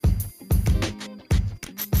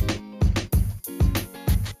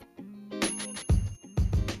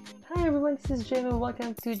everyone, this is Jim and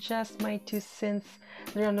welcome to Just My Two Cents,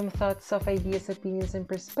 the random thoughts of ideas, opinions, and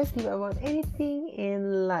perspective about anything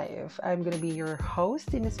in life. I'm going to be your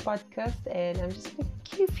host in this podcast and I'm just going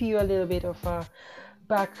to give you a little bit of a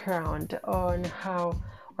background on how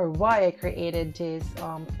or why I created this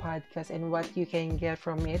podcast and what you can get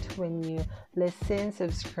from it when you listen,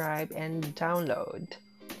 subscribe, and download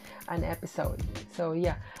an episode. So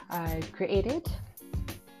yeah, I've created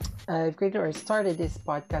or started this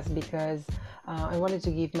podcast because I wanted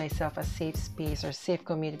to give myself a safe space or safe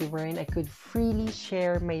community wherein I could freely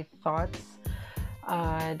share my thoughts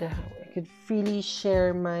and I could freely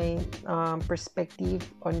share my perspective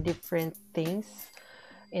on different things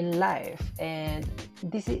in life. And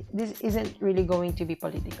this isn't really going to be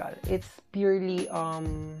political. It's purely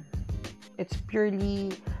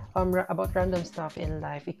about random stuff in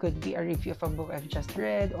life. It could be a review of a book I've just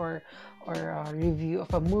read, or a review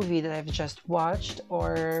of a movie that I've just watched,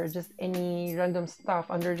 or just any random stuff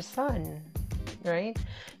under the sun, right?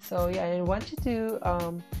 So yeah, I want you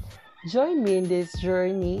to join me in this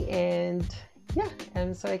journey, and yeah,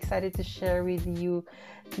 I'm so excited to share with you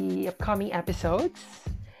the upcoming episodes,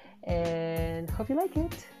 and hope you like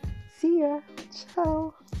it. See ya.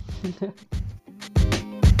 Ciao.